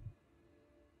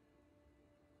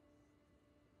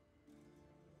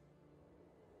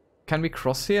 Can we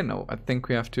cross here? No, I think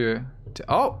we have to...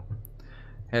 Oh!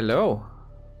 Hello!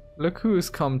 Look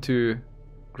who's come to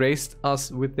grace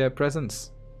us with their presence.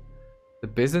 The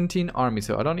Byzantine army,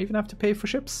 so I don't even have to pay for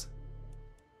ships.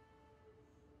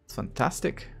 It's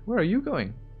fantastic. Where are you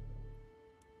going?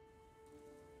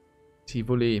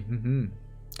 Tivoli.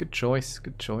 Good choice,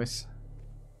 good choice.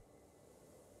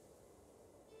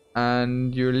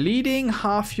 And you're leading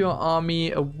half your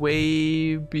army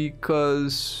away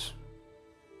because...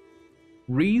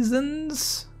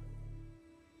 reasons?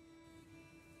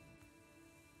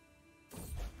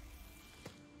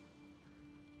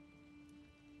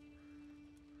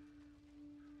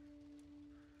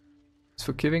 Is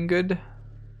forgiving good?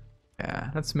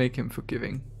 Yeah, let's make him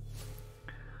forgiving.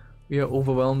 We are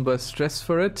overwhelmed by stress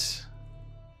for it.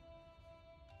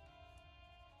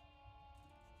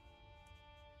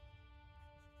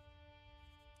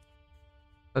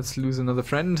 Let's lose another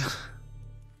friend.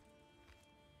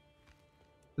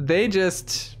 They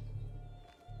just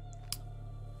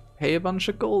pay a bunch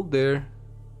of gold there.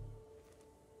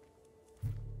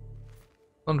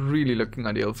 Not really looking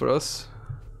ideal for us.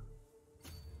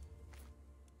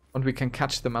 But we can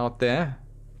catch them out there.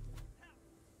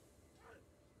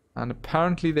 And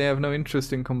apparently they have no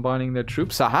interest in combining their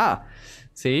troops. Aha!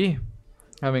 See?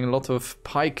 Having a lot of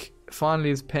pike finally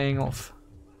is paying off.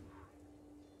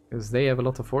 Because they have a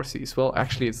lot of forces. Well,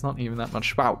 actually, it's not even that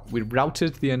much. Wow, we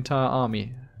routed the entire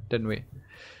army, didn't we?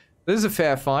 This is a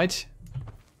fair fight.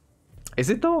 Is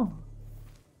it though?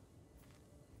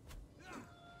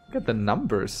 Look at the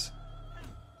numbers.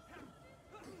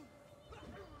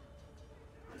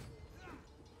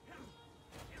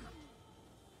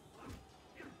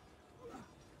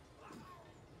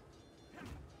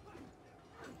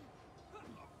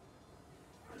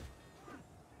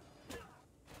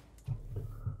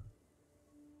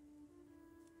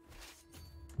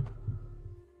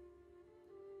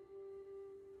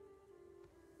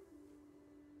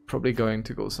 Probably going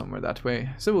to go somewhere that way.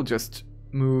 So we'll just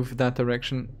move that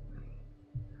direction.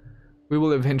 We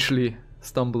will eventually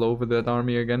stumble over that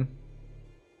army again.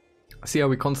 See how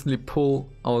we constantly pull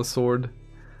our sword.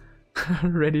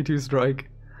 Ready to strike.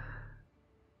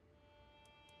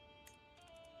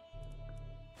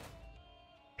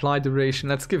 Supply duration.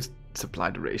 Let's give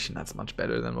supply duration. That's much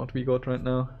better than what we got right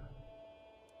now.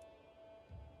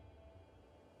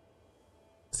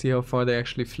 See how far they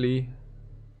actually flee.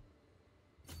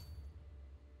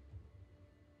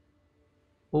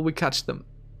 Will we catch them?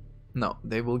 No,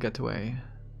 they will get away.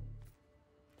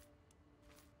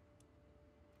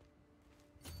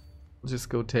 We'll just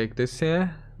go take this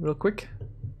here real quick.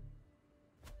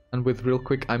 And with real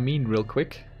quick, I mean real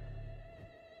quick.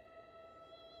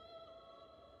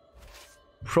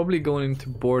 Probably going to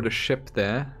board a ship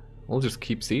there. We'll just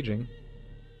keep sieging.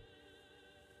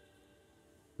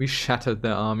 We shattered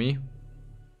their army.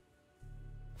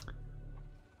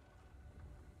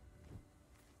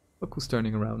 Look who's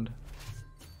turning around.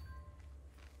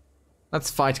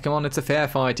 Let's fight, come on, it's a fair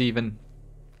fight even.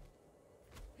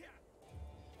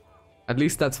 At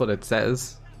least that's what it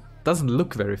says. Doesn't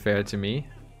look very fair to me.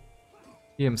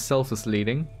 He himself is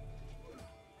leading.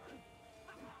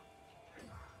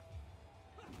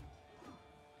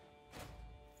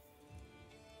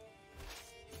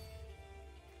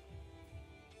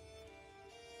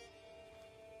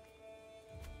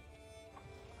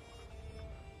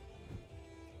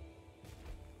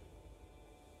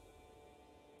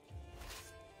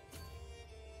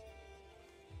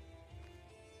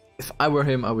 If I were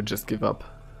him, I would just give up.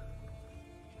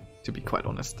 To be quite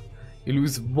honest. You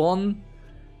lose one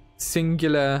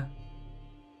singular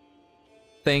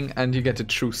thing and you get a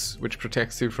truce, which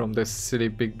protects you from this silly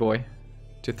big boy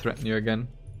to threaten you again.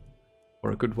 For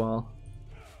a good while.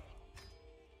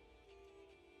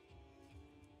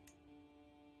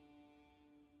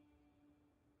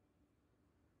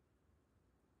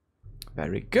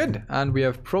 Very good. And we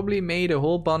have probably made a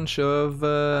whole bunch of...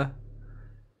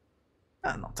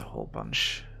 not a whole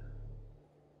bunch.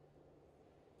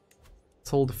 Let's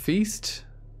hold a feast.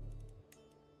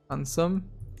 And some.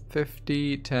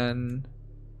 50, 10,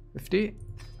 50.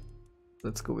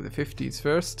 Let's go with the 50s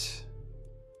first.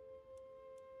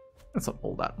 That's not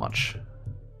all that much.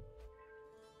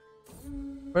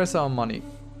 Where's our money?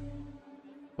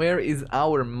 Where is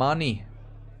our money?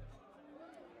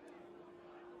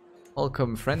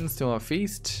 Welcome friends to our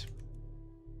feast.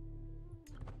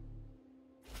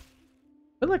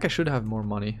 I feel like I should have more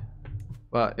money,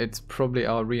 but it's probably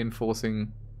our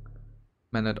reinforcing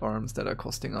men-at-arms that are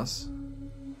costing us.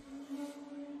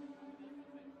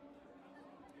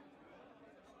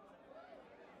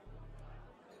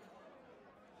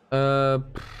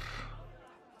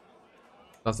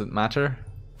 Doesn't matter.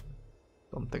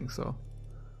 Don't think so.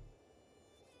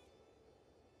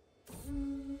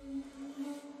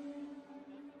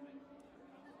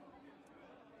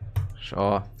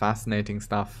 Sure, fascinating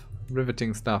stuff.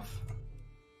 Riveting stuff.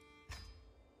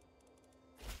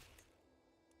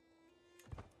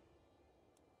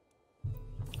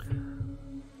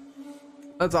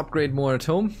 Let's upgrade more at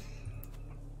home.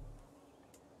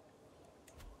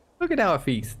 Look at our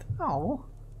feast. Oh.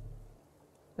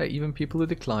 There are even people who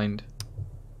declined.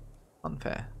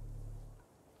 Unfair.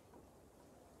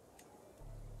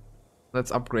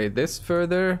 Let's upgrade this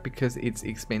further because it's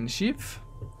expensive.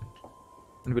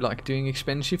 And we like doing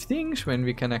expensive things when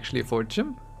we can actually afford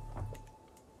them.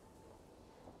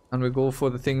 And we go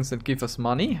for the things that give us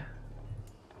money.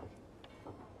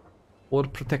 Or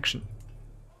protection.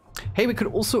 Hey, we could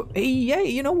also... Hey, yeah,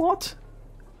 you know what?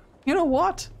 You know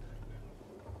what?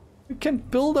 We can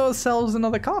build ourselves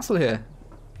another castle here.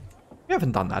 We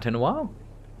haven't done that in a while.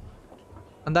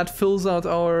 And that fills out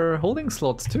our holding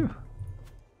slots too.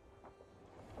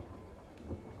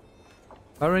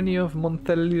 Barony of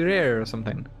Montpellier or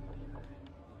something.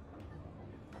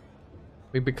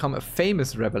 We become a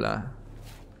famous rebeller.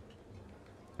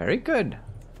 Very good.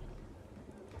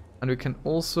 And we can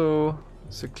also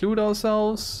seclude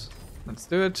ourselves. Let's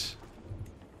do it.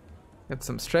 Get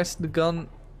some stress in the gun.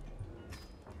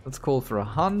 Let's call for a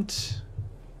hunt.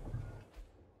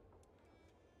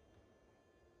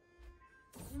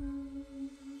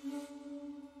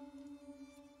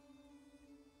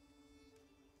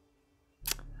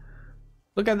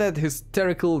 Look at that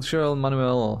hysterical churl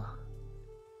Manuel.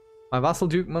 My vassal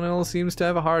Duke Manuel seems to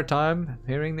have a hard time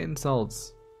hearing the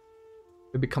insults.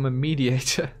 We become a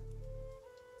mediator.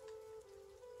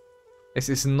 This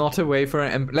is not a way for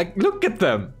an emperor. Like, look at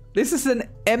them! This is an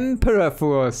emperor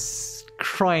for us,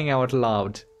 crying out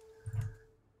loud.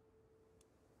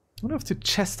 I don't have to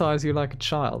chastise you like a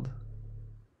child.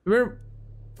 We're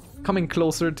coming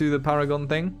closer to the Paragon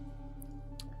thing.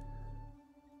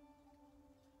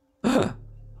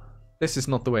 This is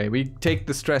not the way. We take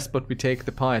the stress, but we take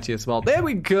the piety as well. There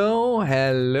we go.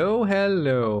 Hello,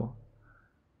 hello.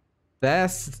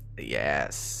 That's...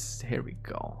 yes. Here we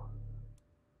go.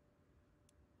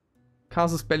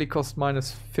 Casus Belli cost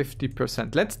minus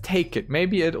 50%. Let's take it.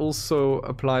 Maybe it also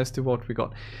applies to what we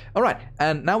got. Alright,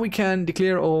 and now we can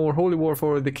declare our holy war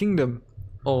for the kingdom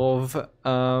of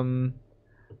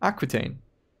Aquitaine.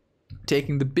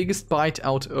 Taking the biggest bite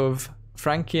out of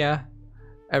Francia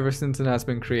ever since it has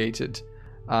been created.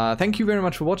 Thank you very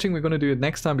much for watching. We're going to do it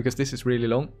next time because this is really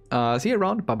long. See you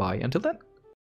around. Bye bye. Until then.